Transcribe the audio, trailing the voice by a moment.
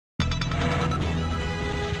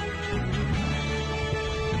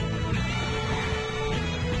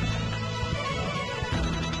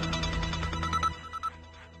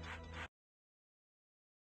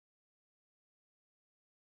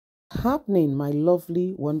Happening, my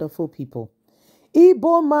lovely, wonderful people.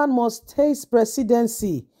 Igbo man must taste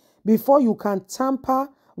presidency before you can tamper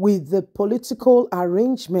with the political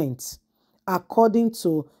arrangements, according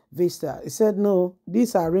to Vista. He said, no,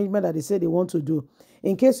 this arrangement that they say they want to do.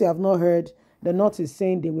 In case you have not heard, the North is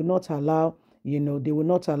saying they will not allow, they will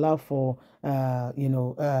not allow for,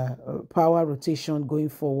 power rotation going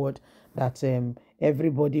forward, that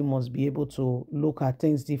everybody must be able to look at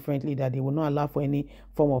things differently, that they will not allow for any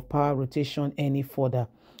form of power rotation any further.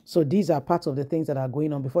 So these are part of the things that are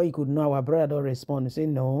going on. Before you could know, our brother don't respond and say,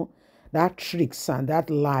 no, that tricks and that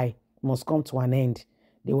lie must come to an end.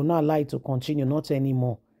 They will not allow it to continue, not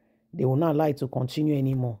anymore. They will not allow it to continue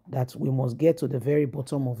anymore. That we must get to the very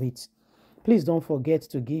bottom of it. Please don't forget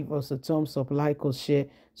to give us a thumbs up, like us, share,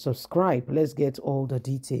 subscribe. Let's get all the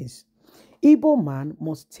details. Igbo man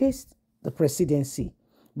must taste the presidency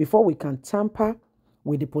before we can tamper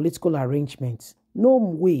with the political arrangements. No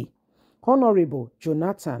way. Honorable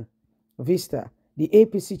Jonathan Vista, the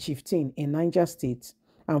APC chieftain in Niger State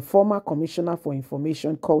and former Commissioner for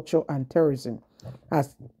Information, Culture and Tourism,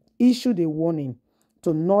 has issued a warning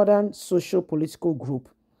to Northern Socio-Political Group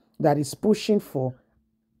that is pushing for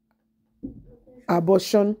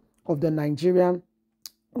abortion of the Nigerian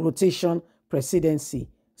rotation presidency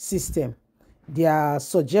system. Their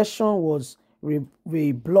suggestion was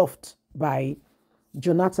rebuffed by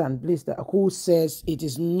Jonathan Blister, who says it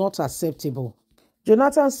is not acceptable.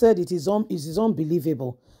 Jonathan said it is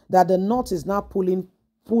unbelievable that the North is now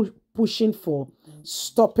pushing for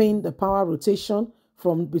stopping the power rotation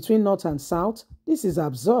from between North and South. This is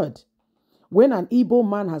absurd. When an Igbo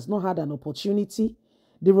man has not had an opportunity,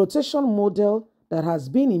 the rotation model that has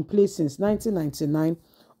been in place since 1999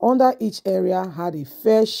 under each area had a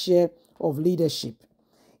fair share of leadership.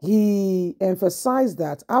 He emphasized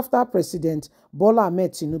that after President Bola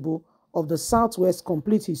Ahmed Tinubu of the Southwest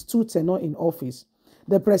complete his 2 tenure in office,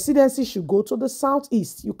 the presidency should go to the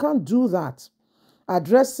Southeast. You can't do that.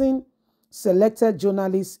 Addressing selected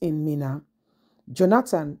journalists in Minna,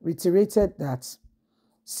 Jonathan reiterated that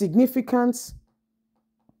significance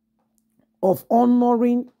of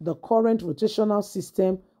honoring the current rotational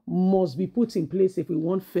system must be put in place if we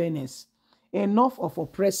want fairness. Enough of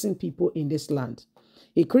oppressing people in this land.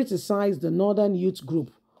 He criticized the Northern Youth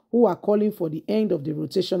Group, who are calling for the end of the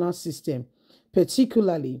rotational system,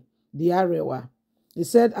 particularly the Arewa. He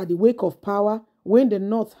said at the wake of power, when the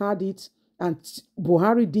North had it and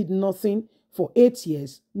Buhari did nothing for 8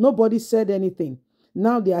 years, nobody said anything.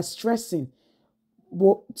 Now they are stressing.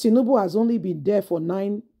 Tinubu has only been there for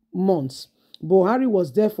 9 months. Buhari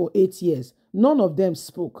was there for 8 years. None of them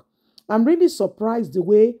spoke. I'm really surprised the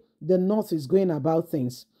way the North is going about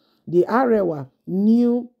things. The Arewa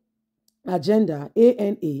New Agenda,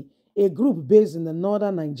 ANA, a group based in the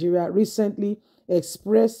northern Nigeria, recently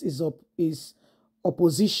expressed its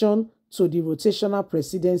opposition to the rotational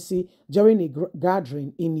presidency during a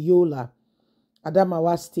gathering in Yola,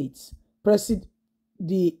 Adamawa State.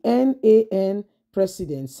 The NAN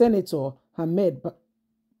president, Senator Ahmed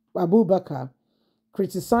Abubakar,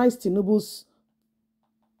 criticized Tinubu's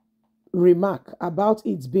remark about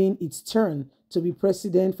it being its turn to be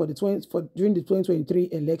president during the 2023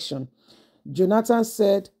 election. Jonathan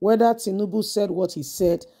said, whether Tinubu said what he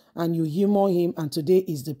said and you humor him and today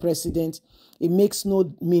is the president, it makes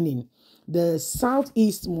no meaning. The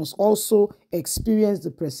Southeast must also experience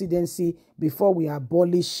the presidency before we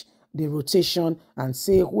abolish the rotation and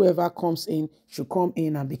say whoever comes in should come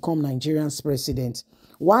in and become Nigeria's president.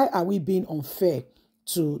 Why are we being unfair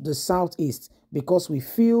to the Southeast? Because we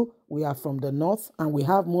feel we are from the North and we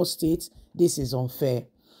have more states. This is unfair.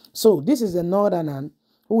 So this is the Northerner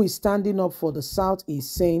who is standing up for the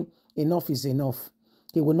Southeast, saying enough is enough.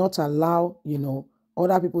 He will not allow,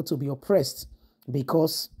 other people to be oppressed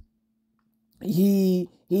because he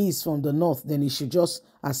is from the North. Then he should just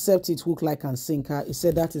accept it hook, line, and sinker. He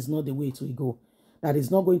said that is not the way to go. That is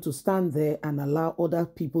not going to stand there and allow other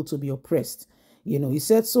people to be oppressed. He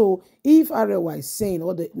said, so if Arewa is saying,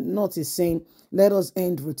 or the North is saying, let us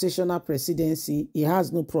end rotational presidency, he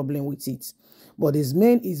has no problem with it. But his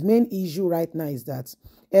main issue right now is that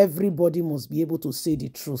everybody must be able to say the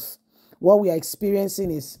truth. What we are experiencing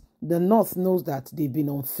is the North knows that they've been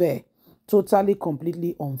unfair, totally,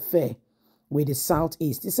 completely unfair with the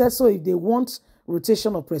Southeast. He said, so if they want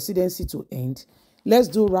rotation of presidency to end, let's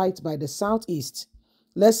do right by the Southeast.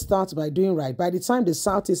 Let's start by doing right. By the time the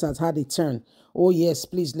Southeast has had a turn, oh yes,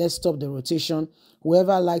 please, let's stop the rotation.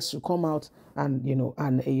 Whoever likes to come out and,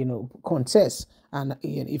 contest. And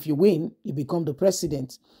if you win, you become the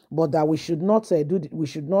president. But that we should not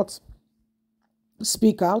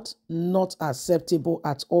speak out, not acceptable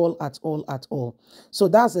at all, at all, at all. So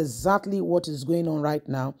that's exactly what is going on right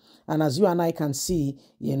now. And as you and I can see,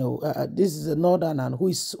 this is a northerner who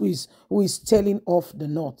is telling off the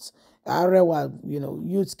north. Arewa,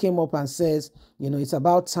 youth came up and says, it's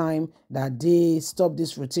about time that they stop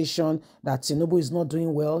this rotation, that Tinubu is not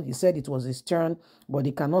doing well. He said it was his turn, but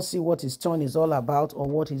he cannot see what his turn is all about or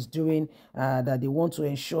what he's doing, that they want to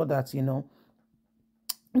ensure that,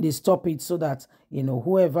 they stop it so that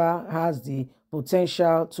whoever has the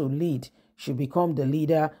potential to lead should become the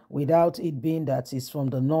leader without it being that it's from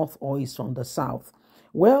the north or it's from the south.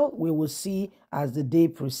 Well, we will see as the day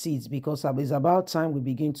proceeds, because it's about time we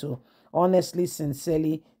begin to honestly,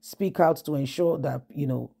 sincerely speak out to ensure that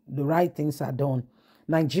the right things are done.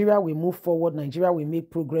 Nigeria will move forward. Nigeria will make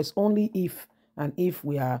progress only if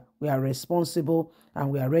we are responsible and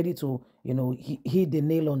we are ready to hit the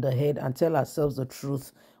nail on the head and tell ourselves the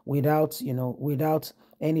truth without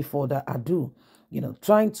any further ado.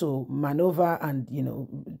 Trying to maneuver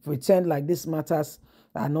and pretend like these matters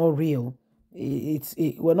are not real,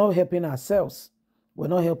 we're not helping ourselves. We're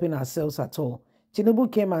not helping ourselves at all.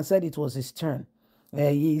 Tinubu came and said it was his turn.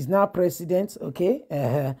 He is now president,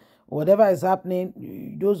 okay? Whatever is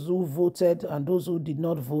happening, those who voted and those who did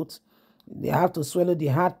not vote, they have to swallow the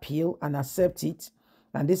hard pill and accept it.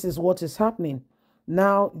 And this is what is happening.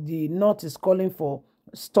 Now, the North is calling for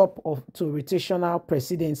stop to rotational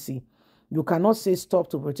presidency. You cannot say stop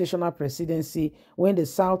to rotational presidency when the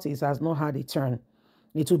South has not had a turn.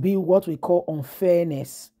 It will be what we call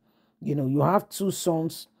unfairness. You have two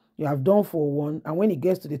sons, you have done for one, and when it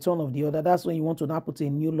gets to the turn of the other, that's when you want to now put a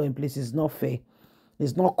new law in place. It's not fair.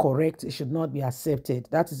 It's not correct. It should not be accepted.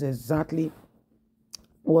 That is exactly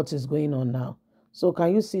what is going on now. So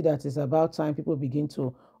can you see that it's about time people begin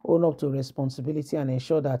to own up to responsibility and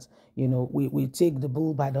ensure that, we take the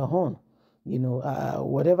bull by the horn.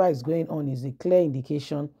 Whatever is going on is a clear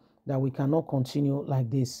indication that we cannot continue like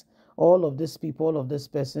this. All of these people, all of these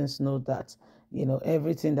persons know that,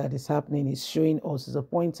 everything that is happening is showing us, is a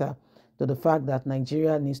pointer to the fact that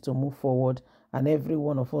Nigeria needs to move forward, and every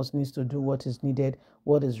one of us needs to do what is needed,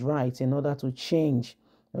 what is right, in order to change,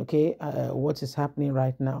 what is happening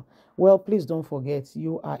right now. Well, please don't forget,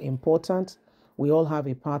 you are important. We all have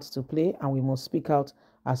a part to play, and we must speak out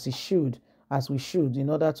as we should, in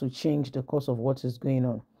order to change the course of what is going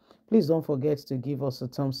on. Please don't forget to give us a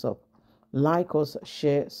thumbs up, like us,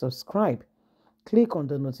 share, subscribe. Click on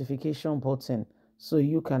the notification button so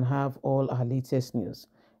you can have all our latest news.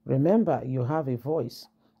 Remember, you have a voice,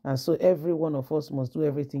 and so every one of us must do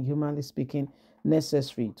everything, humanly speaking,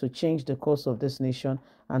 necessary to change the course of this nation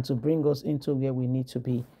and to bring us into where we need to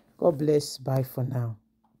be. God bless. Bye for now.